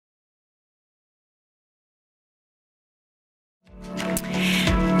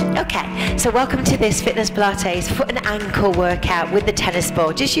Okay, so welcome to this Fitness Pilates foot and ankle workout with the tennis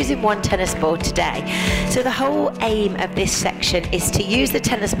ball, just using one tennis ball today. So the whole aim of this section is to use the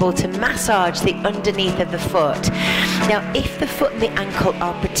tennis ball to massage the underneath of the foot. Now, if the foot and the ankle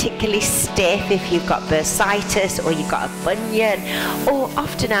are particularly stiff, if you've got bursitis or you've got a bunion, or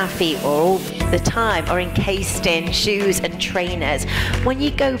often our feet or all the time are encased in shoes and trainers, when you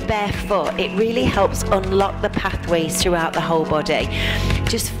go barefoot, it really helps unlock the pathways throughout the whole body.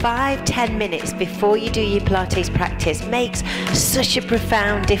 Just 5-10 minutes before you do your Pilates practice makes such a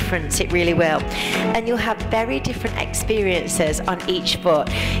profound difference, it really will. And you'll have very different experiences on each foot.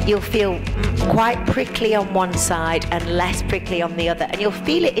 You'll feel quite prickly on one side and less prickly on the other, and you'll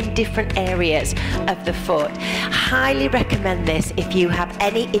feel it in different areas of the foot. Highly recommend this if you have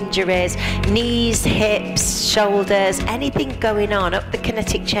any injuries, knees, hips, shoulders, anything going on up the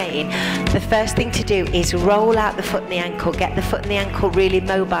kinetic chain. The first thing to do is roll out the foot and the ankle, get the foot and the ankle really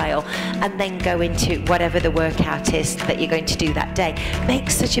mobile, and then go into whatever the workout is that you're going to do that day.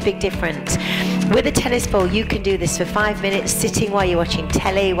 Makes such a big difference. With a tennis ball, you can do this for 5 minutes, sitting while you're watching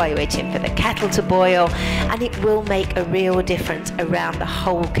telly, while you're waiting for the kettle to boil, and it will make a real difference around the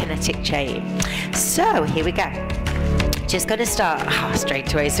whole kinetic chain. So here we go. Just going to start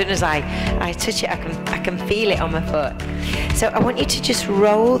straight away. As soon as I touch it, I can feel it on my foot. So I want you to just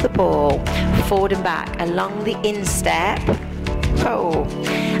roll the ball forward and back along the instep. Oh,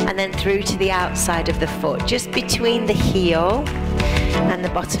 and then through to the outside of the foot, just between the heel and the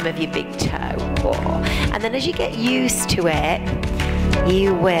bottom of your big toe. Oh. And then as you get used to it,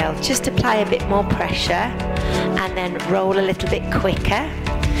 you will just apply a bit more pressure and then roll a little bit quicker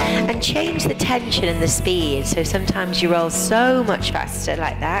and change the tension and the speed. So sometimes you roll so much faster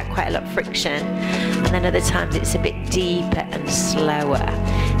like that, quite a lot of friction, and then other times it's a bit deeper and slower.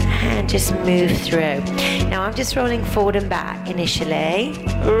 And just move through. Now I'm just rolling forward and back initially.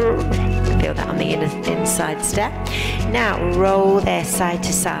 Feel that on the inside step. Now roll there side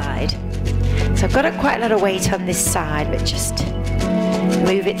to side. So I've got quite a lot of weight on this side, but just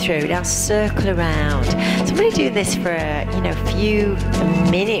move it through. Now circle around. So I'm really doing this for a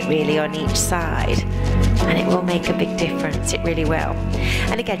minute really on each side, and it will make a big difference. It really will.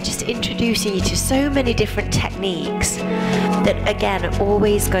 And again, just introducing you to so many different techniques that again are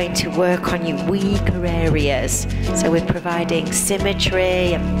always going to work on your weaker areas. So we're providing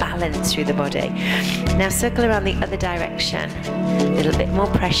symmetry and balance through the body. Now circle around the other direction. A little bit more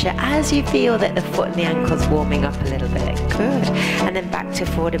pressure as you feel that the foot and the ankle's warming up a little bit. Good. And then back to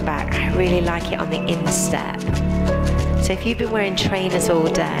forward and back. I really like it on the instep. So if you've been wearing trainers all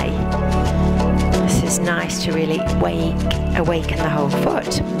day, this is nice to really awaken the whole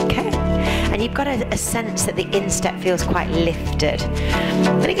foot. Okay. And you've got a sense that the instep feels quite lifted.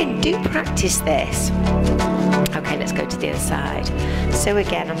 But again, do practice this. Okay, let's go to the other side. So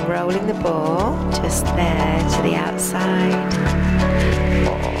again, I'm rolling the ball just there to the outside.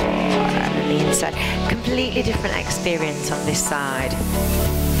 And then the inside. Completely different experience on this side.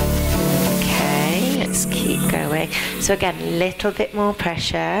 Okay, let's keep going. So again, a little bit more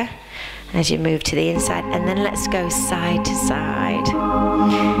pressure as you move to the inside, and then let's go side to side.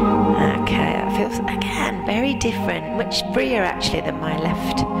 Okay, that feels, again, very different, much freer actually than my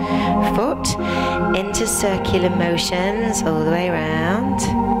left foot. Into circular motions all the way around.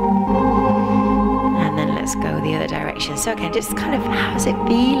 And then let's go the other direction. So again, just kind of, how's it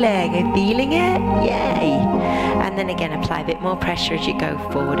feeling? Are you feeling it? Yay! And then again, apply a bit more pressure as you go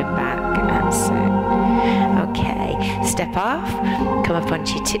forward and back. That's it. Okay, step off, come up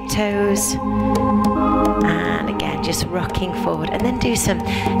onto your tiptoes, and again just rocking forward, and then do some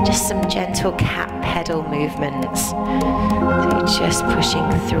gentle cat pedal movements. So just pushing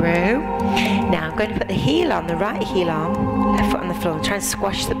through. Now I'm going to put the heel on, the right heel on, left foot on the floor, and try and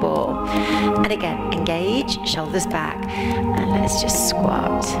squash the ball. And again, engage, shoulders back, and let's just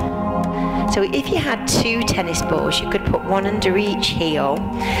squat. So if you had 2 tennis balls, you could put one under each heel,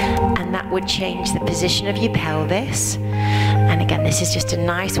 and that would change the position of your pelvis. And again, this is just a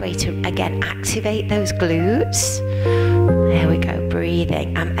nice way to, again, activate those glutes. There we go,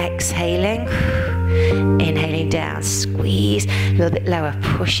 breathing. I'm exhaling, inhaling down, squeeze, a little bit lower,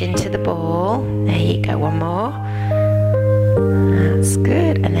 push into the ball. There you go, one more. That's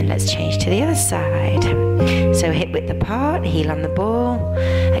good. And then let's change to the other side. So hip width apart, heel on the ball.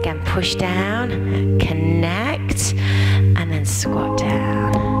 Again, push down, connect, and then squat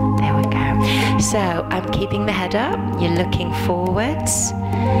down. There we go. So I'm keeping the head up. You're looking forwards.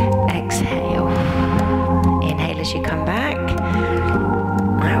 Exhale. Inhale as you come back.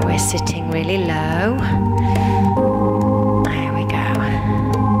 Now we're sitting really low. There we go.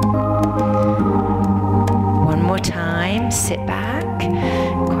 One more time. Sit back.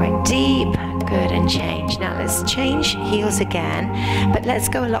 Quite change. Now let's change heels again, but let's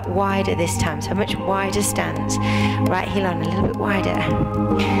go a lot wider this time, so a much wider stance. Right heel on, a little bit wider.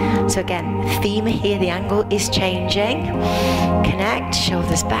 So again, femur here, the angle is changing. Connect,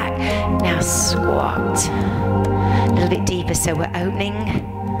 shoulders back. Now squat. A little bit deeper, so we're opening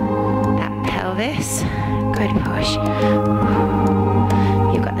that pelvis. Good push.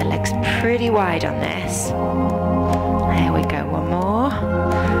 You've got the legs pretty wide on this. There we go, one more.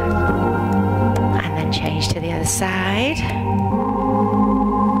 And then change to the other side.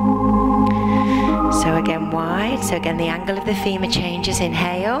 So again, wide. So again, the angle of the femur changes.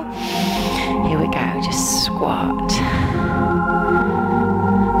 Inhale. Here we go, just squat.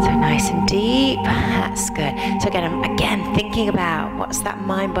 So nice and deep. That's good. So again, I'm again thinking about what's that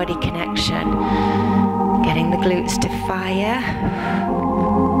mind-body connection. Getting the glutes to fire.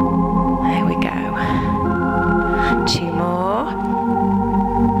 There we go. 2 more.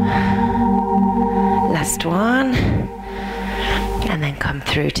 Last one. And then come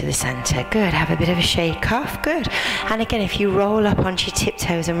through to the center. Good. Have a bit of a shake off. Good. And again, if you roll up onto your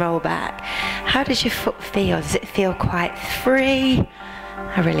tiptoes and roll back, how does your foot feel? Does it feel quite free?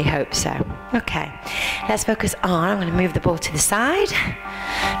 I really hope so. Okay, let's focus on, I'm going to move the ball to the side.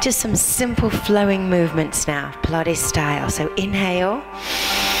 Just some simple flowing movements now, Pilates style. So inhale,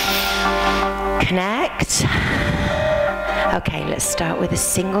 connect. Okay, let's start with a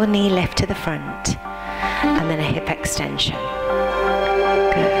single knee lift to the front and then a hip extension.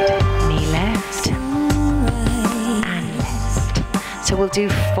 Good. Knee lift and lift. So we'll do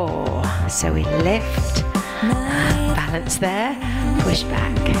 4. So we lift, balance there, push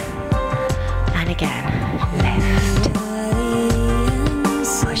back, and again, lift,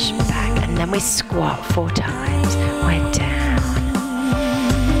 push back, and then we squat 4 times. We're down.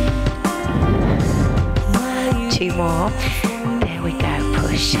 2 more. There we go,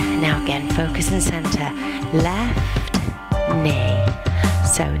 push. Now again, focus and center. Left knee.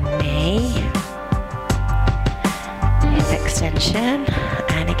 So knee, hip extension,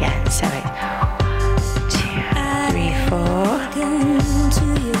 and again, so it's 2, 3, 4,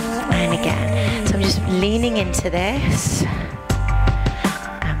 and again. So I'm just leaning into this,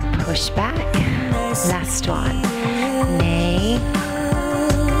 and push back. Last one, knee,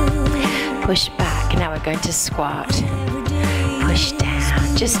 push back. Now we're going to squat, push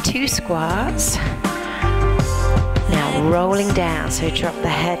down, just 2 squats. Now rolling down, so drop the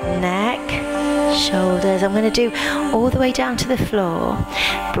head, neck, shoulders. I'm going to do all the way down to the floor.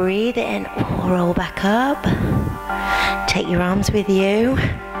 Breathe in, roll back up. Take your arms with you.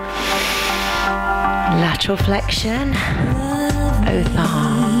 Lateral flexion, both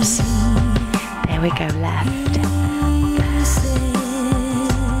arms. There we go, left.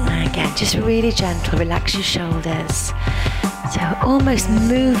 And again, just really gentle, relax your shoulders. So almost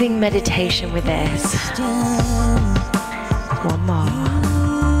moving meditation with this. 1 more.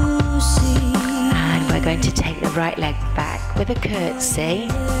 And we're going to take the right leg back with a curtsy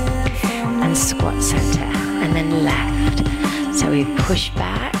and squat center, and then left. So we push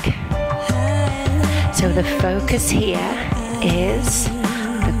back. So the focus here is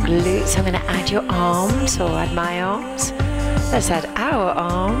the glutes. I'm going to add your arms, or add my arms. Let's add our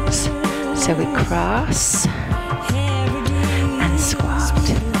arms. So we cross and squat.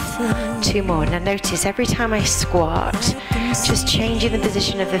 2 more. Now notice every time I squat, just changing the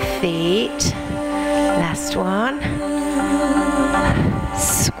position of the feet. Last one.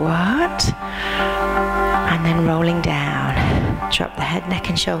 Squat. And then rolling down. Drop the head, neck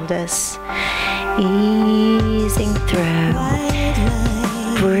and shoulders. Easing through.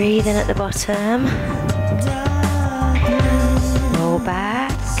 Breathe in at the bottom. Roll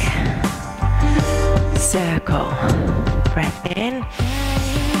back. Circle. Breath in.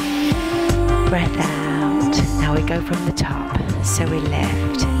 Breath out. Now we go from the top. So we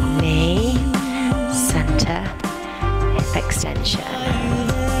lift. Knee, center, hip extension.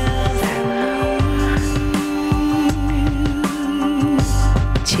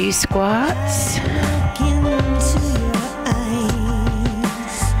 So 2 squats.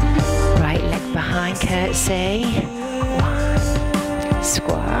 Right leg behind, curtsy. 1.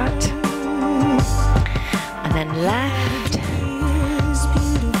 Squat. And then left.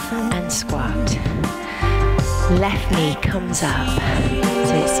 And squat. Left knee comes up.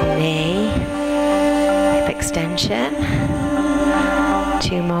 So it's knee, hip extension.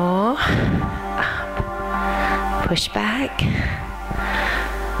 2 more. Up. Push back.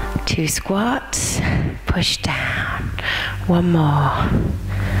 2 squats. Push down. 1 more.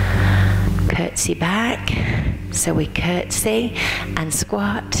 Curtsy back. So we curtsy and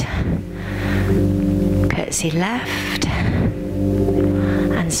squat. Curtsy left.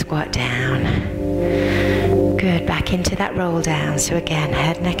 And squat down. Good, back into that roll down. So again,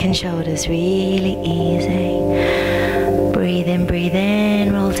 head, neck and shoulders really easy. Breathe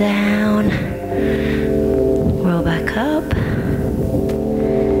in, roll down. Roll back up.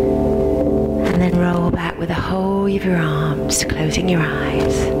 And then roll back with the whole of your arms, closing your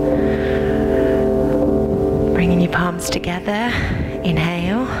eyes. Bringing your palms together.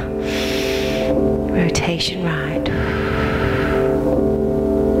 Inhale. Rotation right.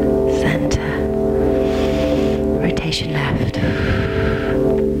 Center. Rotation left.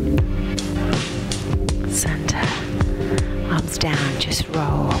 Center. Arms down, just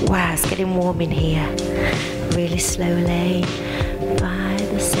roll. Wow, it's getting warm in here. Really slowly.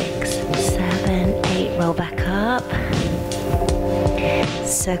 5, 6, 7, 8. Roll back up.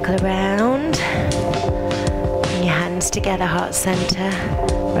 Circle around. Bring your hands together, heart center.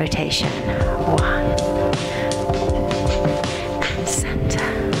 Rotation. 1. And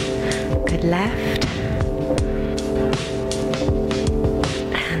center. Good, left.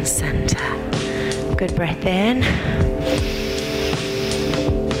 And center. Good, breath in.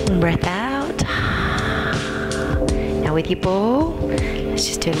 And breath out. Now with your ball, let's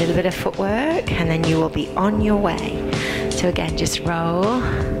just do a little bit of footwork and then you will be on your way. So again, just roll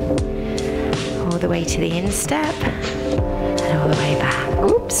all the way to the instep and all the way back.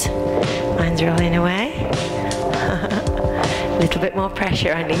 Oops, mine's rolling away. A little bit more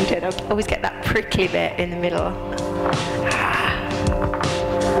pressure I needed. I always get that prickly bit in the middle.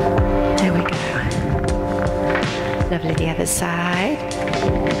 There we go. Lovely, the other side.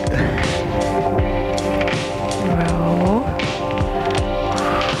 Roll.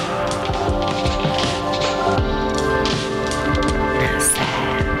 That's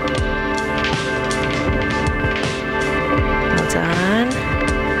there. Well done.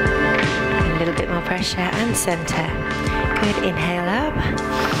 A little bit more pressure and center. Good, inhale up.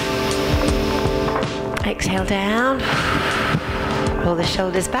 Exhale down. Roll the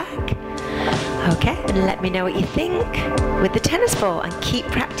shoulders back. Okay, and let me know what you think with the tennis ball and keep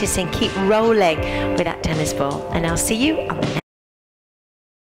practicing, keep rolling with that tennis ball. And I'll see you on the next